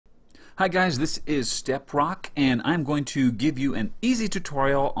Hi guys, this is StepRock, and I'm going to give you an easy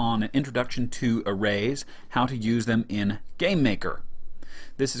tutorial on an introduction to arrays, how to use them in GameMaker.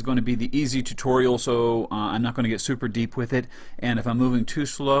 This is going to be the easy tutorial, so I'm not going to get super deep with it, and if I'm moving too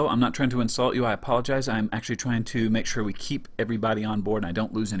slow, I'm not trying to insult you, I apologize. I'm actually trying to make sure we keep everybody on board and I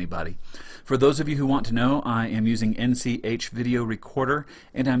don't lose anybody. For those of you who want to know, I am using NCH video recorder,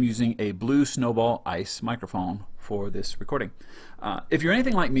 and I'm using a Blue Snowball Ice microphone for this recording. If you're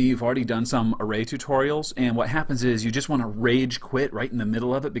anything like me, you've already done some array tutorials, and what happens is you just want to rage quit right in the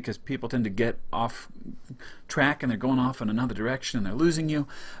middle of it because people tend to get off track and they're going off in another direction and they're losing you.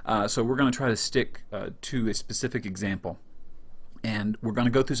 So we're going to try to stick to a specific example. And we're going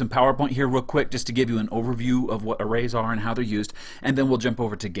to go through some PowerPoint here real quick just to give you an overview of what arrays are and how they're used, and then we'll jump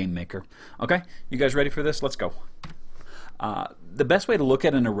over to GameMaker. Okay, you guys ready for this? Let's go. The best way to look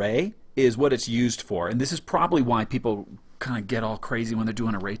at an array is what it's used for, and this is probably why people kind of get all crazy when they're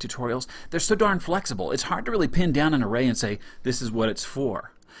doing array tutorials. They're so darn flexible. It's hard to really pin down an array and say this is what it's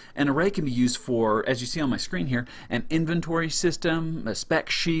for. An array can be used for, as you see on my screen here, an inventory system, a spec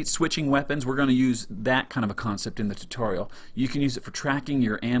sheet, switching weapons. We're going to use that kind of a concept in the tutorial. You can use it for tracking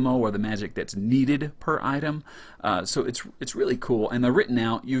your ammo or the magic that's needed per item. So it's really cool, and they're written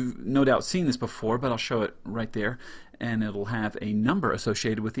out. You've no doubt seen this before, but I'll show it right there, and it'll have a number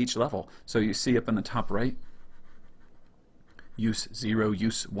associated with each level. So you see up in the top right, use 0,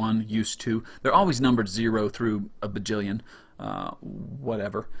 use 1, use 2. They're always numbered 0 through a bajillion,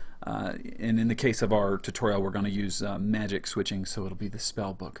 whatever. And in the case of our tutorial, we're going to use magic switching, so it'll be the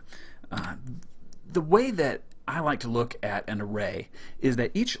spell book. The way that I like to look at an array is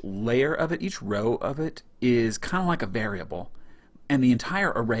that each layer of it, each row of it, is kind of like a variable, and the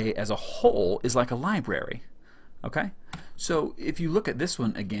entire array as a whole is like a library. Okay? So if you look at this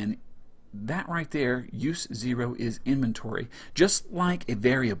one again, that right there, use 0 is inventory. Just like a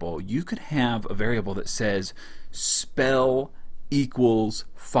variable, you could have a variable that says spell equals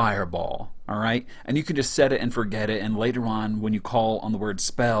fireball, alright? And you can just set it and forget it, and later on when you call on the word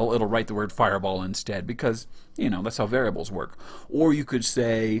spell, it'll write the word fireball instead, because, you know, that's how variables work. Or you could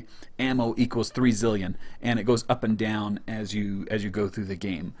say ammo equals 3 zillion, and it goes up and down as you go through the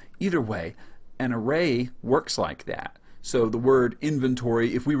game. Either way, an array works like that. So the word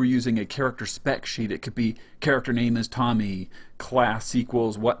inventory, if we were using a character spec sheet, it could be character name is Tommy, class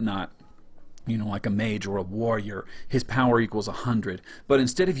equals whatnot, you know, like a mage or a warrior, his power equals 100. But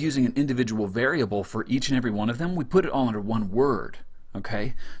instead of using an individual variable for each and every one of them, we put it all under one word.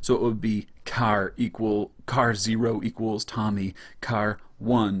 Okay? So it would be car 0 equals Tommy, car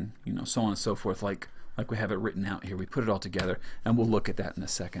 1, you know, so on and so forth, like we have it written out here. We put it all together, and we'll look at that in a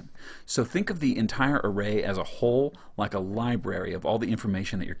second. So think of the entire array as a whole like a library of all the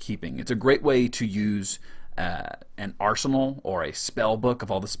information that you're keeping. It's a great way to use an arsenal or a spell book of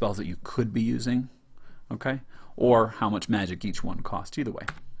all the spells that you could be using, okay? Or how much magic each one costs, either way.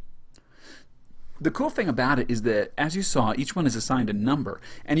 The cool thing about it is that, as you saw, each one is assigned a number,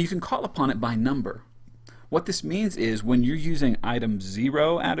 and you can call upon it by number. What this means is when you're using item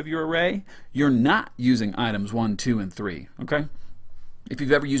 0 out of your array, you're not using items 1, 2, and 3. Okay? If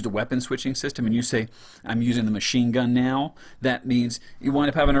you've ever used a weapon switching system and you say, I'm using the machine gun now, that means you wind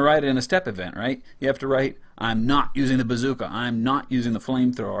up having to write it in a step event, right? You have to write, I'm not using the bazooka, I'm not using the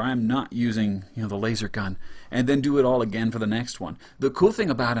flamethrower, I'm not using, you know, the laser gun, and then do it all again for the next one. The cool thing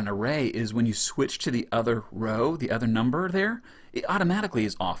about an array is when you switch to the other row, the other number there, it automatically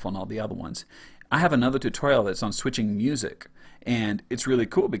is off on all the other ones. I have another tutorial that's on switching music, and it's really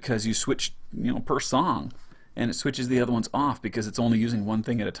cool because you switch, you know, per song, and it switches the other ones off because it's only using one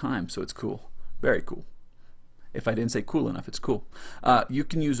thing at a time, so it's cool. Very cool. If I didn't say cool enough, it's cool. You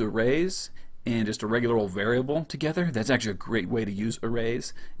can use arrays and just a regular old variable together. That's actually a great way to use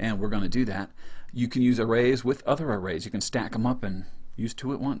arrays, and we're going to do that. You can use arrays with other arrays. You can stack them up and use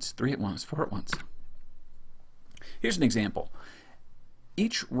 2 at once, 3 at once, 4 at once. Here's an example.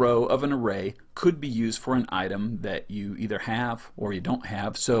 Each row of an array could be used for an item that you either have or you don't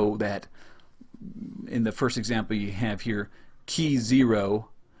have, so that in the first example you have here, key 0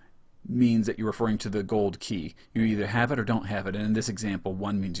 means that you're referring to the gold key. You either have it or don't have it, and in this example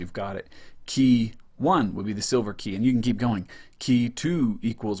 1 means you've got it. Key 1 would be the silver key, and you can keep going. Key 2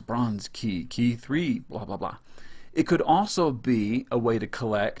 equals bronze key. Key 3, blah, blah, blah. It could also be a way to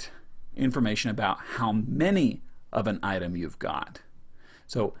collect information about how many of an item you've got.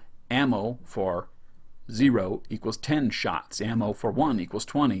 So ammo for 0 equals 10 shots. Ammo for 1 equals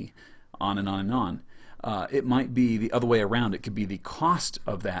 20, on and on and on. It might be the other way around. It could be the cost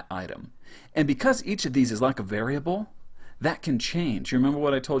of that item. And because each of these is like a variable, that can change. You remember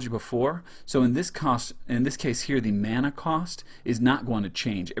what I told you before? So in this case here, the mana cost is not going to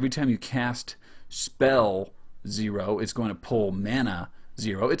change. Every time you cast spell 0, it's going to pull mana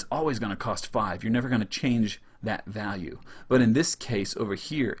 0. It's always going to cost 5. You're never going to change that value. But in this case over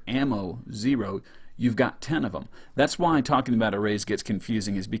here, ammo 0, you've got 10 of them. That's why talking about arrays gets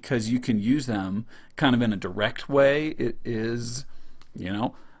confusing, is because you can use them kind of in a direct way. It is, you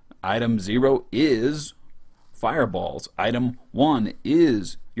know, item 0 is fireballs. Item 1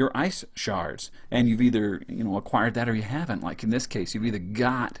 is your ice shards. And you've either, you know, acquired that or you haven't. Like in this case, you've either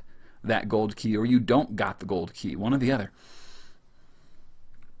got that gold key or you don't got the gold key. One or the other.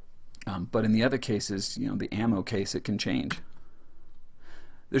 But in the other cases, you know, the ammo case, it can change.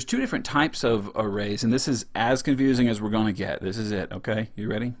 There's two different types of arrays, and this is as confusing as we're going to get. This is it, okay? You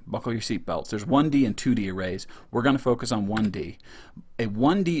ready? Buckle your seatbelts. There's 1D and 2D arrays. We're going to focus on 1D. A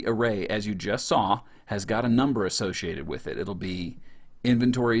 1D array, as you just saw, has got a number associated with it. It'll be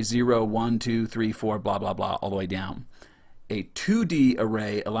inventory 0, 1, 2, 3, 4, blah, blah, blah, all the way down. A 2D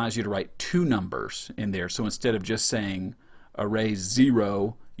array allows you to write two numbers in there. So instead of just saying array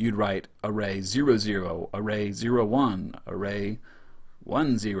 0, you'd write array 0, 0, array 0, 1, array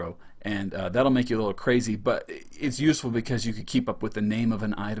 1, 0, and that'll make you a little crazy, but it's useful because you could keep up with the name of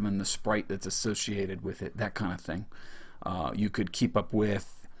an item and the sprite that's associated with it, that kind of thing. You could keep up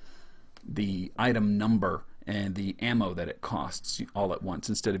with the item number and the ammo that it costs all at once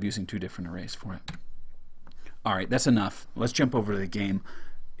instead of using two different arrays for it. Alright, that's enough. Let's jump over to the game.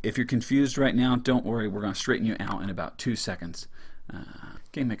 If you're confused right now, don't worry, we're going to straighten you out in about 2 seconds.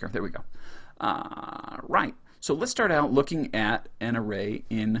 Game Maker, there we go. Right. So let's start out looking at an array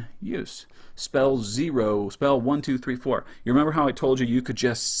in use. Spell 0, spell 1, 2, 3, 4. You remember how I told you you could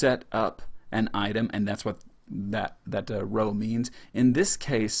just set up an item, and that's what that row means? In this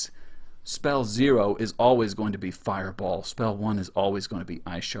case, spell 0 is always going to be fireball. Spell 1 is always going to be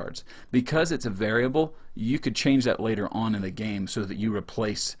ice shards. Because it's a variable, you could change that later on in the game so that you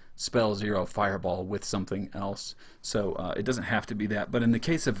replace spell 0 fireball with something else. So it doesn't have to be that. But in the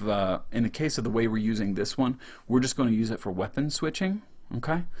case of the way we're using this one, we're just going to use it for weapon switching.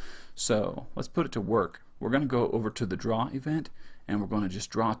 Okay. So let's put it to work. We're going to go over to the draw event, and we're going to just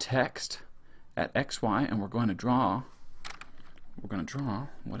draw text at XY, and we're going to draw.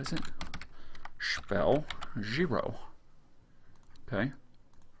 What is it? Spell 0. Okay.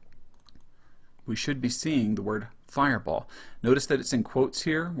 We should be seeing the word fireball. Notice that it's in quotes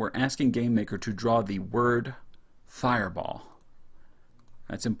here. We're asking Game Maker to draw the word fireball.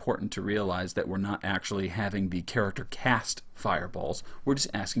 That's important to realize, that we're not actually having the character cast fireballs. We're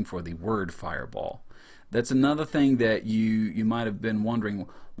just asking for the word fireball. That's another thing that you might have been wondering,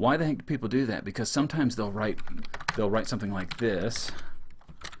 why the heck do people do that? Because sometimes they'll write something like this.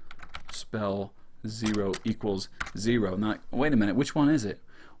 Spell 0 equals 0. Now, wait a minute, which one is it?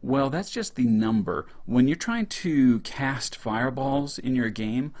 Well, that's just the number. When you're trying to cast fireballs in your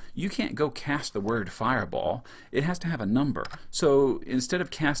game, you can't go cast the word fireball. It has to have a number. So instead of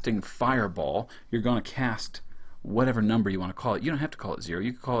casting fireball, you're going to cast whatever number you want to call it. You don't have to call it 0.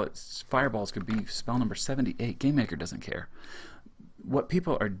 You can call it, fireballs could be spell number 78. Game Maker doesn't care. What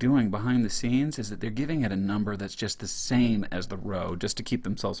people are doing behind the scenes is that they're giving it a number that's just the same as the row, just to keep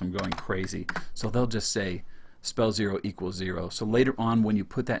themselves from going crazy. So they'll just say spell 0 equals 0. So later on, when you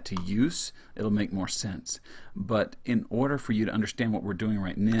put that to use, it'll make more sense. But in order for you to understand what we're doing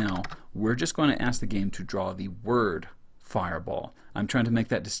right now, we're just going to ask the game to draw the word fireball. I'm trying to make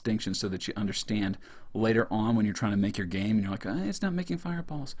that distinction so that you understand later on when you're trying to make your game and you're like, it's not making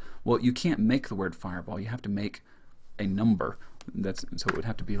fireballs. Well, you can't make the word fireball. You have to make a number. So it would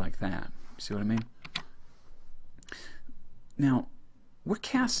have to be like that. See what I mean? Now, we're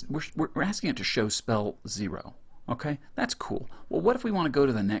asking it to show spell 0. Okay, that's cool. Well, what if we want to go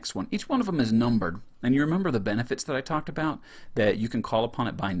to the next one? Each one of them is numbered, and you remember the benefits that I talked about, that you can call upon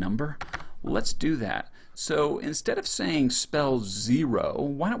it by number? Well, let's do that. So instead of saying spell 0,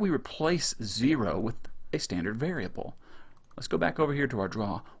 why don't we replace 0 with a standard variable? Let's go back over here to our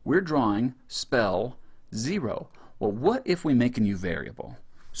draw. We're drawing spell 0. Well, what if we make a new variable?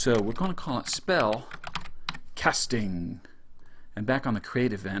 So we're going to call it spell casting. And back on the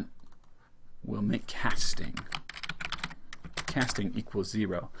create event, we'll make casting. Casting equals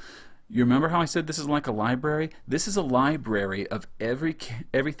 0. You remember how I said this is like a library? This is a library of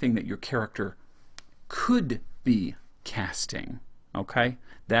everything that your character could be casting. Okay?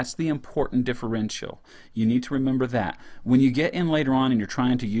 That's the important differential. You need to remember that. When you get in later on and you're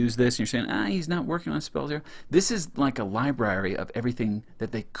trying to use this and you're saying, he's not working on spell 0, this is like a library of everything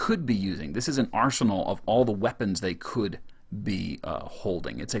that they could be using. This is an arsenal of all the weapons they could be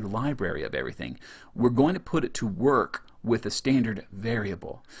holding. It's a library of everything. We're going to put it to work with a standard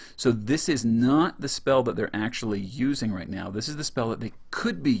variable. So this is not the spell that they're actually using right now. This is the spell that they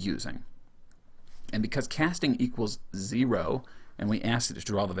could be using. And because casting equals 0, and we asked it to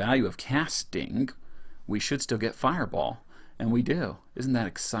draw the value of casting, we should still get fireball. And we do. Isn't that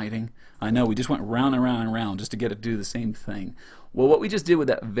exciting? I know, we just went round and round and round just to get it to do the same thing. Well, what we just did with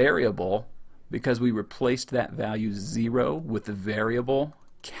that variable, because we replaced that value 0 with the variable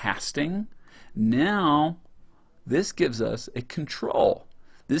casting, now this gives us a control.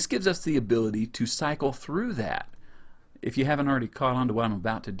 This gives us the ability to cycle through that. If you haven't already caught on to what I'm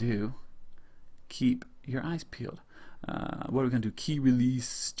about to do, keep your eyes peeled. What are we going to do? Key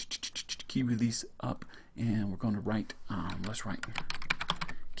release up, and we're going to write, let's write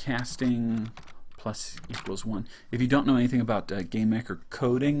casting plus equals 1. If you don't know anything about GameMaker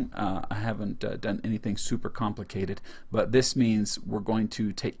coding, I haven't done anything super complicated, but this means we're going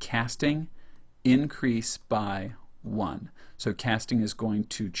to take casting, increase by 1. So casting is going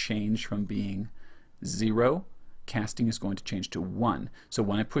to change from being 0. Casting is going to change to 1. So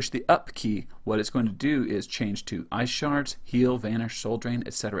when I push the up key, what it's going to do is change to ice shards, heal, vanish, soul drain,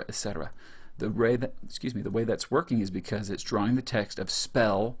 etc., etc. The way that's working is because it's drawing the text of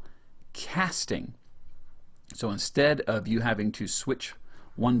spell casting. So instead of you having to switch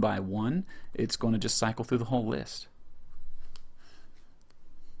one by one, it's going to just cycle through the whole list.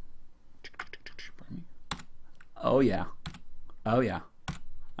 Oh yeah. Oh yeah.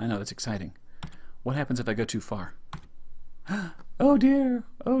 I know, that's exciting. What happens if I go too far? Oh dear.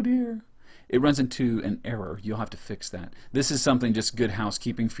 Oh dear. It runs into an error. You'll have to fix that. This is something just good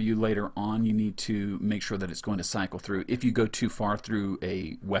housekeeping for you later on. You need to make sure that it's going to cycle through. If you go too far through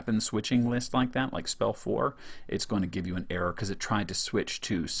a weapon switching list like that, like spell 4, it's going to give you an error because it tried to switch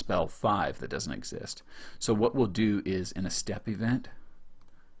to spell 5 that doesn't exist. So what we'll do is in a step event,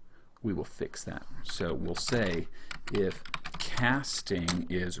 we will fix that. So we'll say if casting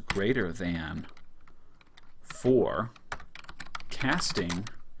is greater than 4, casting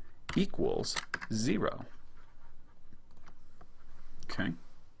equals 0. Okay.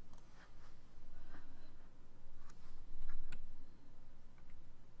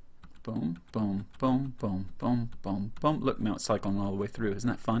 Boom, boom, boom, boom, boom, boom, boom. Look, now it's cycling all the way through. Isn't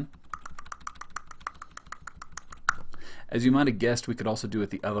that fun? As you might have guessed, we could also do it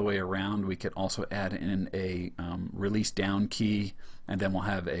the other way around. We could also add in a release down key, and then we'll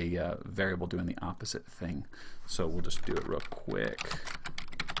have a variable doing the opposite thing. So we'll just do it real quick.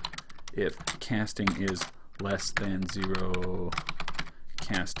 If casting is less than 0,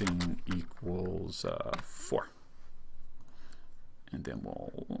 casting equals 4. And then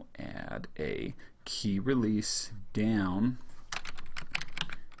we'll add a key release down.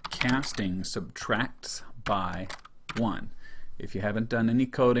 Casting subtracts by 1. If you haven't done any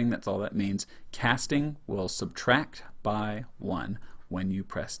coding, that's all that means. Casting will subtract by 1 when you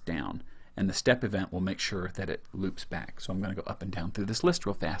press down. And the step event will make sure that it loops back. So I'm going to go up and down through this list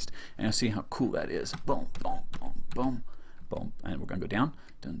real fast, and you'll see how cool that is. Boom, boom, boom, boom, boom. And we're going to go down.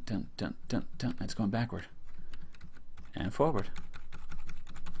 Dun, dun, dun, dun, dun. And it's going backward. And forward.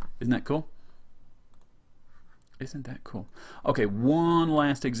 Isn't that cool? Isn't that cool? Okay, one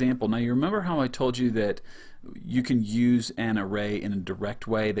last example. Now you remember how I told you that you can use an array in a direct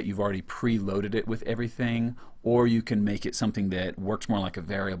way, that you've already preloaded it with everything, or you can make it something that works more like a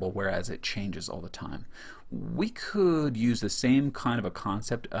variable, whereas it changes all the time. We could use the same kind of a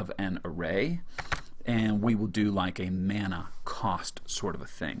concept of an array, and we will do like a mana cost sort of a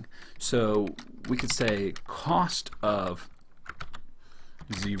thing. So we could say cost of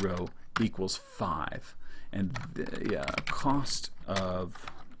 0 equals 5. And the cost of,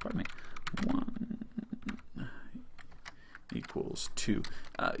 pardon me, 1 equals 2.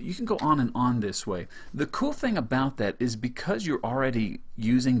 You can go on and on this way. The cool thing about that is because you're already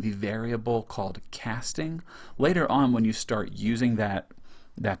using the variable called casting, later on when you start using that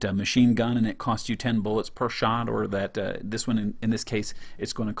machine gun and it costs you 10 bullets per shot, or that this one in this case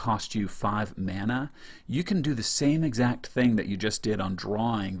it's going to cost you 5 mana, you can do the same exact thing that you just did on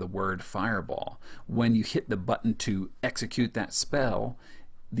drawing the word fireball. When you hit the button to execute that spell,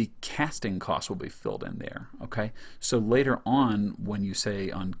 the casting cost will be filled in there. Okay, so later on when you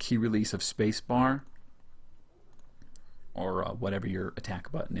say on key release of spacebar, or whatever your attack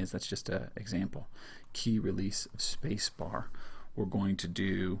button is, that's just an example, key release of spacebar, we're going to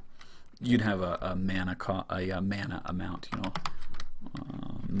do, you'd have a mana amount, you know,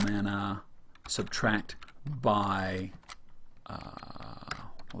 mana subtract by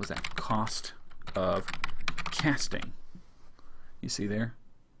what was that, cost of casting. You see there?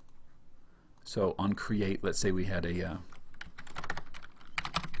 So on create, let's say we had a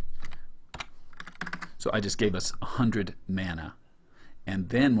So I just gave us 100 mana. And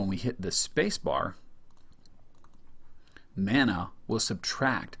then when we hit the space bar, mana will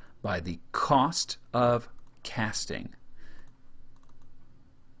subtract by the cost of casting.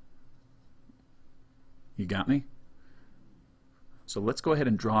 You got me? So let's go ahead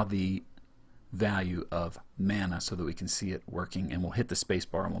and draw the value of mana so that we can see it working, and we'll hit the space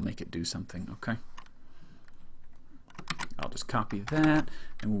bar and we'll make it do something. Okay? I'll just copy that,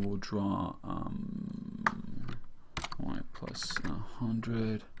 and we'll draw y plus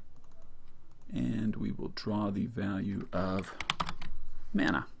 100, and we will draw the value of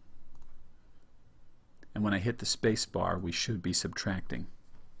mana. And when I hit the space bar, we should be subtracting.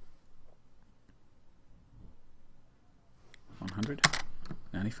 100,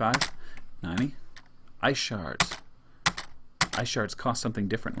 95, 90. Ice shards. Ice shards cost something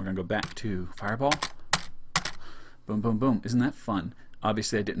different. We're going to go back to Fireball. Boom, boom, boom. Isn't that fun?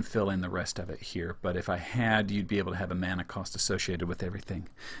 Obviously, I didn't fill in the rest of it here, but if I had, you'd be able to have a mana cost associated with everything.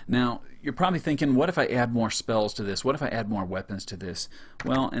 Now, you're probably thinking, what if I add more spells to this? What if I add more weapons to this?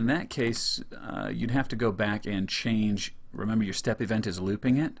 Well, in that case, you'd have to go back and change. Remember, your step event is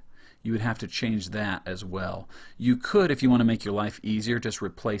looping it. You would have to change that as well. You could, if you want to make your life easier, just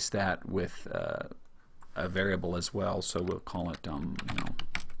replace that with a variable as well. So we'll call it, you know,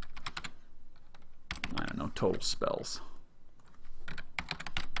 I don't know, total spells.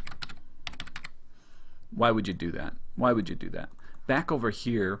 Why would you do that? Why would you do that? Back over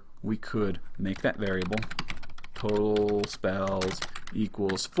here, we could make that variable total spells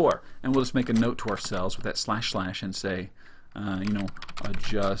equals 4, and we'll just make a note to ourselves with that / and say, you know,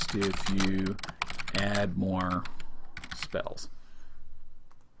 adjust if you add more spells.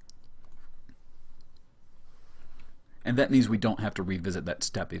 And that means we don't have to revisit that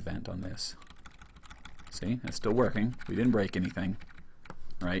step event on this. See, that's still working. We didn't break anything,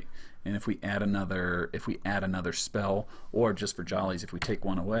 right? And if we add another spell, or just for jollies, if we take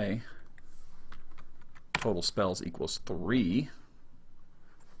one away, total spells equals 3.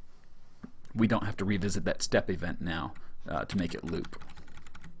 We don't have to revisit that step event now to make it loop.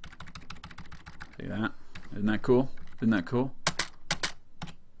 See that? Isn't that cool? Isn't that cool?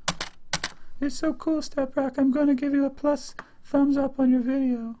 It's so cool, Step Rock. I'm going to give you a plus thumbs up on your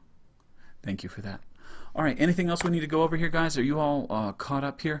video. Thank you for that. All right, anything else we need to go over here, guys? Are you all caught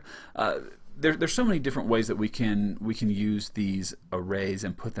up here? There's so many different ways that we can use these arrays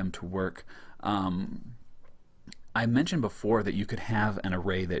and put them to work. I mentioned before that you could have an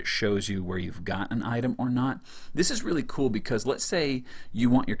array that shows you where you've got an item or not. This is really cool because let's say you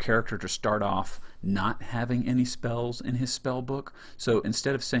want your character to start off not having any spells in his spell book. So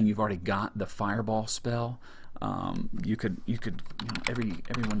instead of saying you've already got the Fireball spell, you know,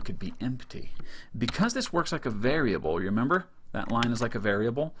 everyone could be empty. Because this works like a variable, you remember? That line is like a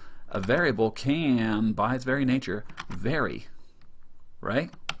variable. A variable can, by its very nature, vary,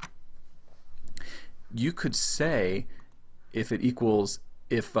 right? You could say if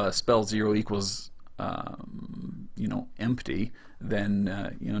spell 0 equals you know, empty,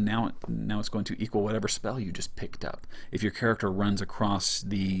 then you know, now it's going to equal whatever spell you just picked up. If your character runs across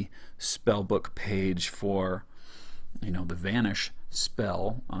the spellbook page for, you know, the Vanish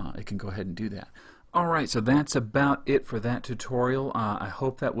spell, it can go ahead and do that. Alright, so that's about it for that tutorial. I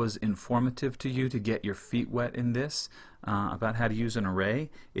hope that was informative to you to get your feet wet in this about how to use an array.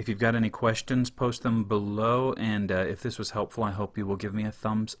 If you've got any questions, post them below, and if this was helpful, I hope you will give me a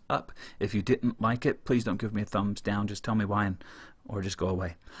thumbs up. If you didn't like it, please don't give me a thumbs down. Just tell me why, or just go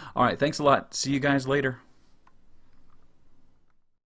away. Alright, thanks a lot. See you guys later.